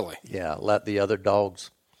 Really? Yeah, let the other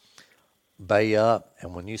dogs bay up,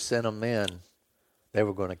 and when you sent them in, they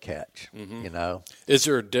were going to catch, Mm-hmm. Is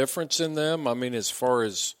there a difference in them? I mean, as far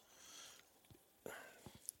as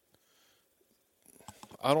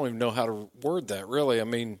 – I don't even know how to word that, really. I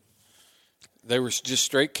mean, they were just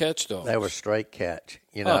straight catch dogs. They were straight catch,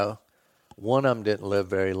 know. One of them didn't live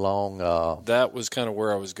very long. That was kind of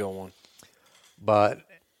where I was going. But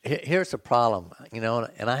here's the problem,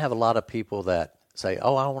 and I have a lot of people that say, I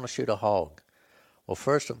want to shoot a hog. Well,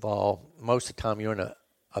 first of all, most of the time you're in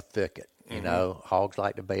a thicket. Mm-hmm. Hogs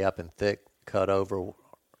like to bay up in thick, cut over,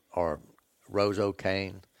 or roseau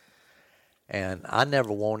cane. And I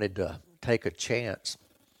never wanted to take a chance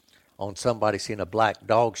on somebody seeing a black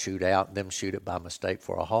dog shoot out and them shoot it by mistake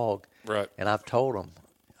for a hog. Right. And I've told them,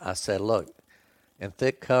 I said, look, in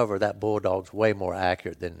thick cover, that bulldog's way more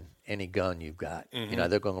accurate than any gun you've got. Mm-hmm.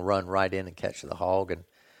 They're going to run right in and catch the hog, and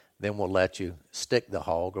then we'll let you stick the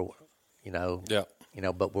hog, or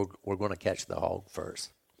but we're going to catch the hog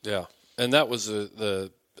first. Yeah, and that was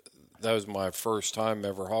that was my first time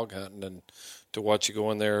ever hog hunting, and to watch you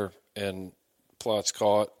go in there and plots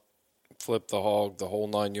caught, flip the hog, the whole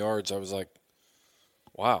 9 yards. I was like,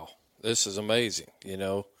 wow, this is amazing.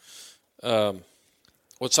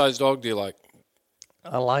 What size dog do you like?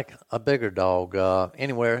 I like a bigger dog,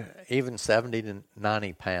 anywhere even 70 to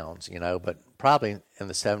 90 pounds, but probably in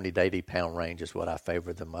the 70 to 80 pound range is what I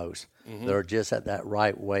favor the most. They're just at that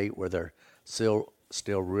right weight where they're still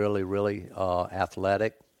really, really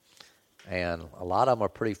athletic, and a lot of them are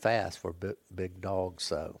pretty fast for big dogs.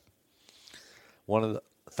 So one of the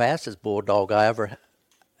fastest bulldog I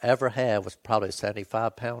ever had was probably a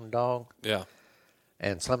 75-pound dog. Yeah.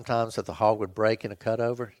 And sometimes if the hog would break in a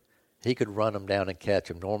cutover, he could run them down and catch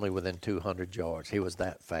them, normally within 200 yards. He was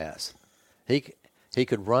that fast. He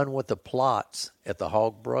could run with the plots if the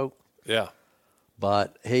hog broke. Yeah.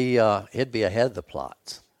 But he'd be ahead of the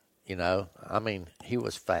plots. I mean, he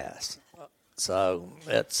was fast. So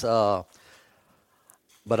it's but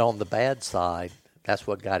on the bad side, that's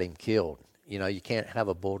what got him killed. You can't have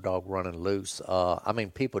a bulldog running loose. I mean,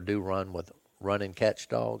 people do run with run and catch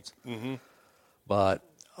dogs, but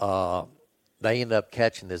they ended up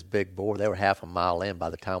catching this big boar. They were half a mile in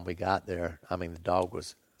by the time we got there. I mean, the dog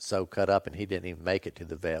was so cut up, and he didn't even make it to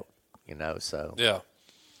the vet. So yeah.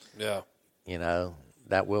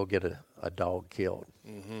 That will get a dog killed.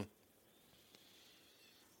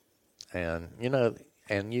 And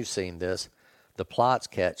and you've seen this, the plots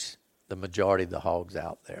catch the majority of the hogs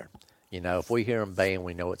out there. If we hear them baying,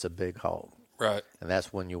 we know it's a big hog. Right. And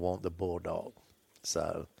that's when you want the bulldog.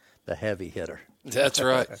 So the heavy hitter. That's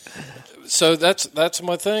right. So that's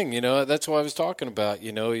my thing. That's what I was talking about.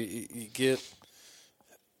 You get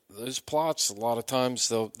those plots. A lot of times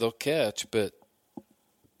they'll catch, but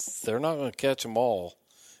they're not going to catch them all.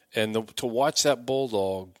 And to watch that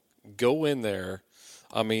bulldog go in there,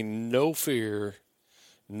 I mean, no fear,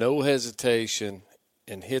 no hesitation,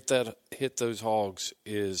 and hit those hogs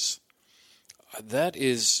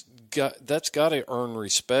that's got to earn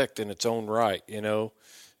respect in its own right.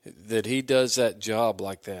 That he does that job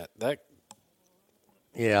like that.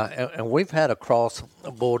 Yeah, and we've had across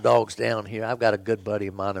bulldogs down here. I've got a good buddy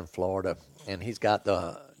of mine in Florida, and he's got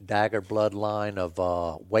the Dagger bloodline of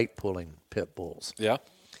weight pulling pit bulls. Yeah.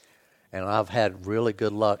 And I've had really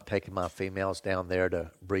good luck taking my females down there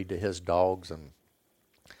to breed to his dogs, and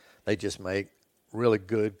they just make really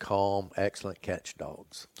good, calm, excellent catch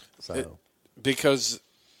dogs. So because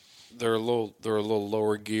they're a little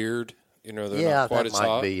lower geared, they're yeah, not quite that as might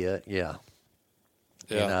hot. be it. Yeah.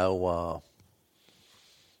 Yeah.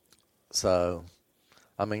 So,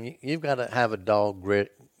 I mean, you've got to have a dog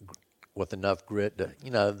with enough grit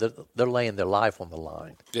to, they're laying their life on the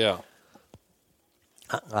line. Yeah.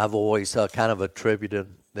 I've always kind of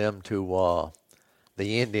attributed them to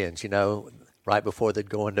the Indians, right before they'd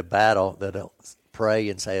go into battle, they'd pray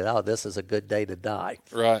and say, oh, this is a good day to die.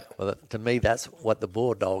 Right. Well, to me, that's what the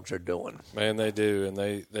bulldogs are doing. Man, they do, and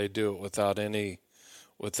they do it without any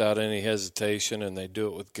hesitation, and they do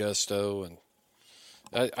it with gusto. And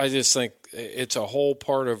I just think it's a whole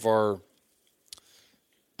part of our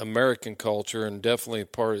American culture, and definitely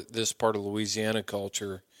this part of Louisiana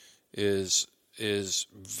culture is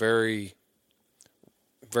very,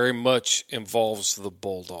 very much involves the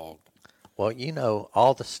bulldog. Well,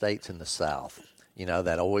 all the states in the South,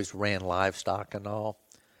 that always ran livestock and all,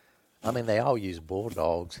 I mean, they all use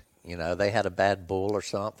bulldogs. They had a bad bull or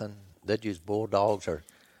something, they'd use bulldogs or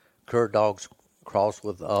cur dogs crossed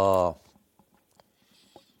with, bulldog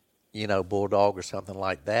or something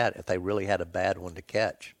like that if they really had a bad one to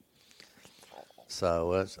catch.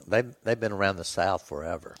 So they've been around the South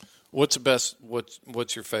forever. What's the best?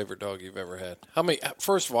 What's your favorite dog you've ever had?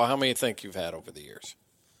 First of all, how many do you think you've had over the years?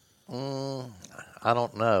 I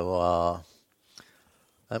don't know.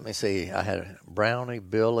 Let me see. I had Brownie,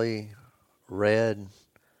 Billy, Red,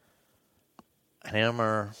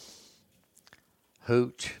 Hammer,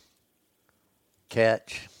 Hooch,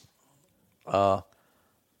 Catch. I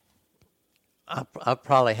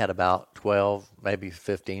probably had about 12, maybe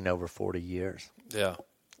 15 over 40 years. Yeah.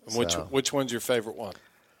 And which one's your favorite one?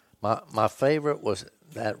 My favorite was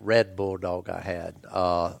that red bulldog I had,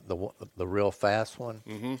 the real fast one.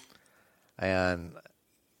 Mm-hmm. And,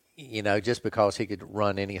 just because he could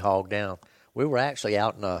run any hog down. We were actually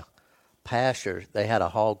out in a pasture. They had a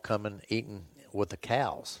hog coming eating with the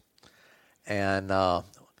cows. And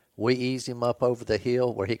we eased him up over the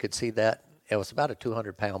hill where he could see that. It was about a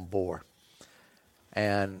 200-pound boar.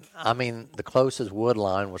 And, I mean, the closest wood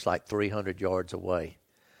line was like 300 yards away.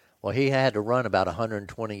 Well, he had to run about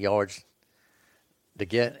 120 yards to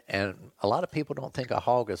get, and a lot of people don't think a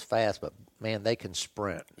hog is fast, but, man, they can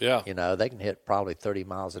sprint. Yeah. They can hit probably 30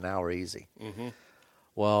 miles an hour easy. Mm-hmm.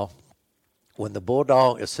 Well, when the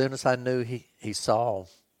bulldog, as soon as I knew he saw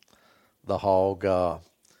the hog,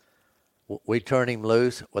 we turned him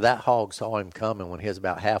loose. Well, that hog saw him coming when he was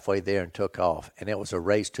about halfway there and took off, and it was a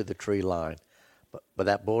race to the tree line. But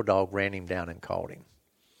that bulldog ran him down and caught him.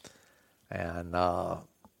 And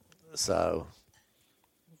so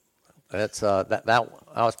that's that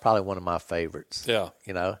was probably one of my favorites. Yeah.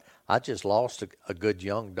 You know, I just lost a good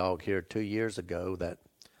young dog here 2 years ago that,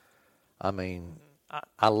 I mean,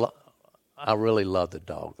 I really love the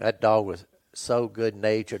dog. That dog was so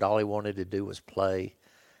good-natured. All he wanted to do was play,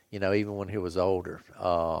 you know, even when he was older.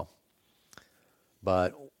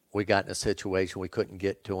 But we got in a situation we couldn't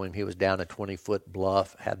get to him. He was down a 20-foot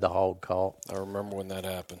bluff, had the hog caught. I remember when that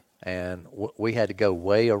happened. And we had to go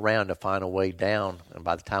way around to find a way down. And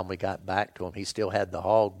by the time we got back to him, he still had the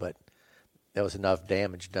hog, but there was enough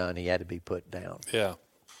damage done. He had to be put down. Yeah.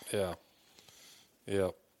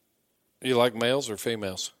 You like males or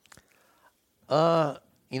females?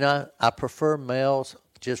 You know, I prefer males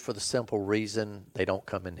just for the simple reason they don't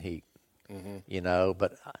come in heat. Mm-hmm. You know,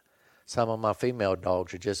 but some of my female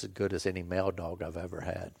dogs are just as good as any male dog I've ever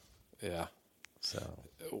had. Yeah. So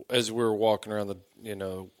as we were walking around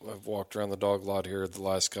I've walked around the dog lot here the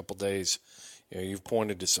last couple of days. You know, you've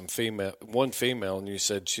pointed to one female, and you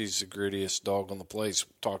said she's the grittiest dog on the place.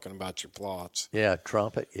 Talking about your plots. Yeah,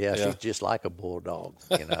 Trumpet. Yeah, she's just like a bulldog.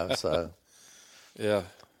 You know, so yeah.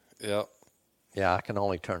 Yeah, I can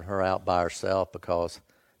only turn her out by herself because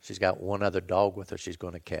she's got one other dog with her she's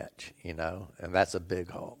going to catch, you know, and that's a big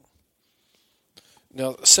hog.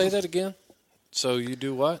 Now, say that again. So you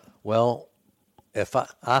do what? Well, if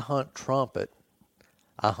I hunt Trumpet,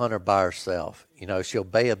 I hunt her by herself. You know, she'll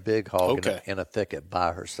bay a big hog in a thicket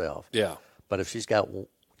by herself. Yeah. But if she's got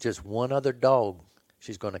just one other dog,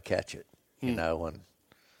 she's going to catch it, you know,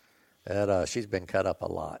 and she's been cut up a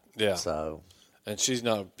lot. Yeah. So. And she's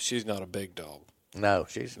not a big dog. No,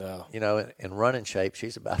 you know, in running shape,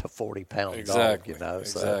 she's about a 40-pound dog, you know.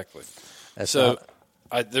 Exactly. So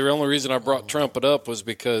the only reason I brought Trumpet up was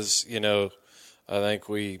because, you know, I think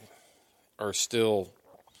we are still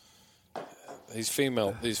these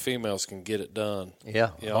females can get it done.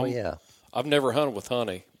 Yeah. You know, yeah. I've never hunted with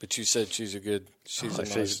Honey, but you said she's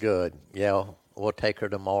good. Yeah, we'll take her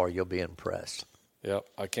tomorrow. You'll be impressed. Yep,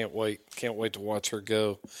 I can't wait. Can't wait to watch her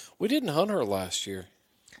go. We didn't hunt her last year.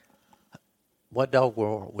 What dog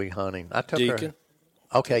were we hunting? I took Deacon.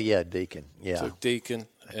 her. Okay, yeah, Deacon. Yeah. Took Deacon,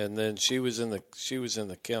 and then she was in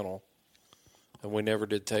the kennel, and we never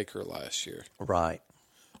did take her last year. Right.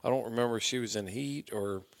 I don't remember if she was in heat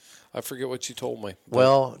or I forget what you told me.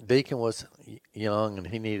 Well, Deacon was young and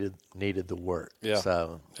he needed the work. Yeah.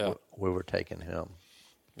 So we were taking him.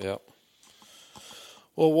 Yeah.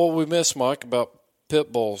 Well, what we miss, Mike, about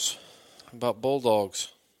pit bulls, about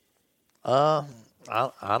bulldogs? I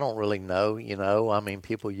don't really know, you know. I mean,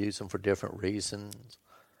 people use them for different reasons,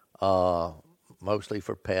 mostly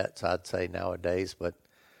for pets, I'd say nowadays. But,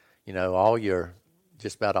 you know,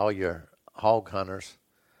 just about all your hog hunters,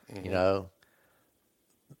 you know,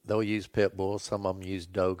 they'll use pit bulls. Some of them use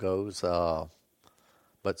dogos,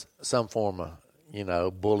 but some form of, you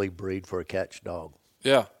know, bully breed for a catch dog.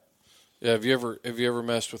 Yeah. Yeah, have you ever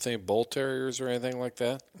messed with any bull terriers or anything like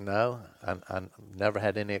that? No, I never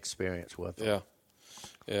had any experience with them.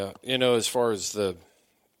 Yeah. You know, as far as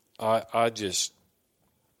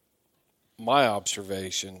my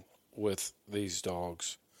observation with these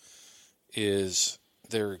dogs is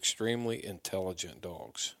they're extremely intelligent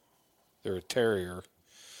dogs. They're a terrier,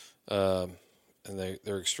 and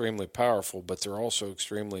they're extremely powerful, but they're also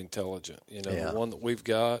extremely intelligent. You know, the one that we've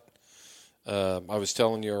got. I was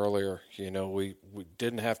telling you earlier, you know, we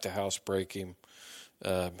didn't have to housebreak him.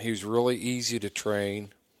 He was really easy to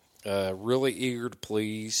train, really eager to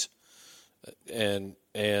please, and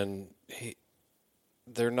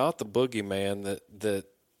they're not the boogeyman that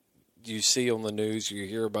you see on the news, you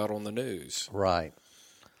hear about on the news. Right.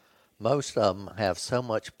 Most of them have so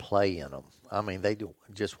much play in them. I mean, they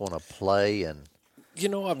just want to play and. You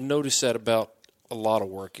know, I've noticed that about a lot of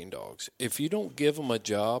working dogs. If you don't give them a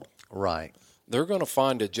job. Right. They're going to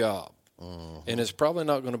find a job, and it's probably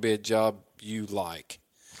not going to be a job you like,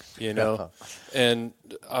 you know. And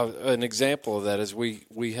an example of that is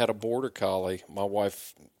we had a border collie. My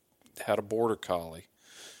wife had a border collie,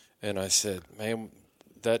 and I said, "Man,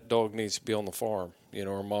 that dog needs to be on the farm, you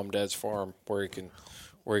know, our mom and dad's farm where he can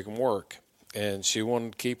work." And she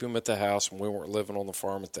wanted to keep him at the house, and we weren't living on the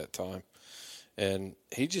farm at that time. And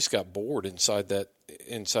he just got bored inside that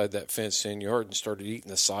fenced-in yard and started eating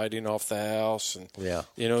the siding off the house. And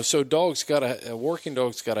you know, so working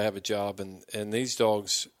dogs got to have a job, and these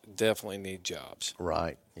dogs definitely need jobs.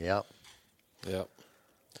 Right. Yep. Yep.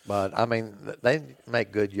 But I mean, they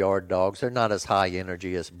make good yard dogs. They're not as high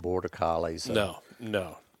energy as border collies. No.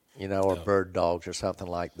 or bird dogs or something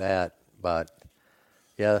like that. But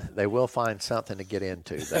yeah, they will find something to get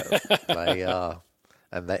into though.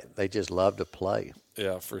 They just love to play.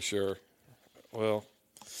 Yeah, for sure. Well,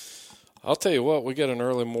 I'll tell you what, we got an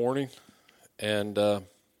early morning, and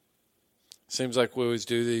seems like we always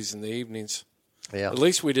do these in the evenings. Yeah. At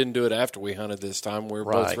least we didn't do it after we hunted this time. We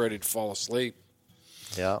were both ready to fall asleep.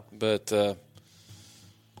 Yeah. But, all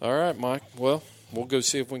right, Mike. Well, we'll go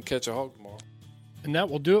see if we can catch a hog tomorrow. And that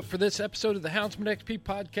will do it for this episode of the Houndsman XP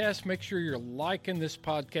Podcast. Make sure you're liking this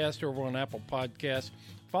podcast over on Apple Podcasts.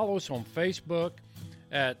 Follow us on Facebook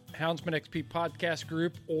at Houndsman XP Podcast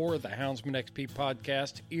Group or the Houndsman XP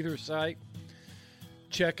Podcast, either site.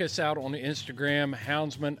 Check us out on Instagram,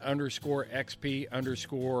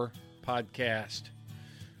 Houndsman_XP_podcast.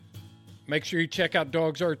 Make sure you check out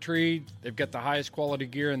Dogs Are Treed. They've got the highest quality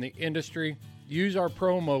gear in the industry. Use our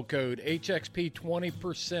promo code HXP,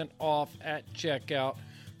 20% off at checkout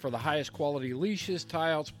for the highest quality leashes,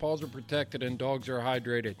 tie-outs, paws are protected, and dogs are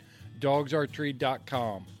hydrated.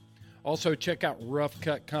 DogsAreTreed.com. Also, check out Rough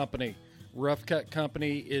Cut Company. Rough Cut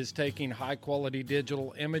Company is taking high-quality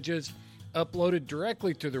digital images uploaded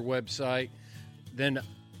directly to their website, then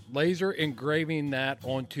laser engraving that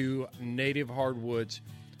onto native hardwoods.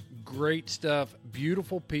 Great stuff,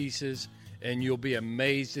 beautiful pieces, and you'll be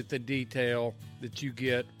amazed at the detail that you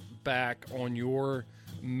get back on your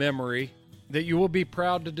memory that you will be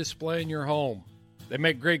proud to display in your home. They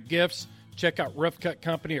make great gifts. Check out Rough Cut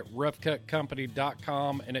Company at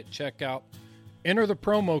roughcutcompany.com, and at checkout, enter the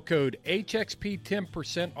promo code HXP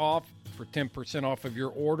 10% off for 10% off of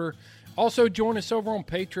your order. Also, join us over on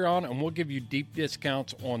Patreon, and we'll give you deep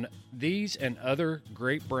discounts on these and other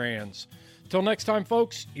great brands. Till next time,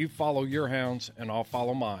 folks, you follow your hounds, and I'll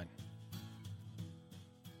follow mine.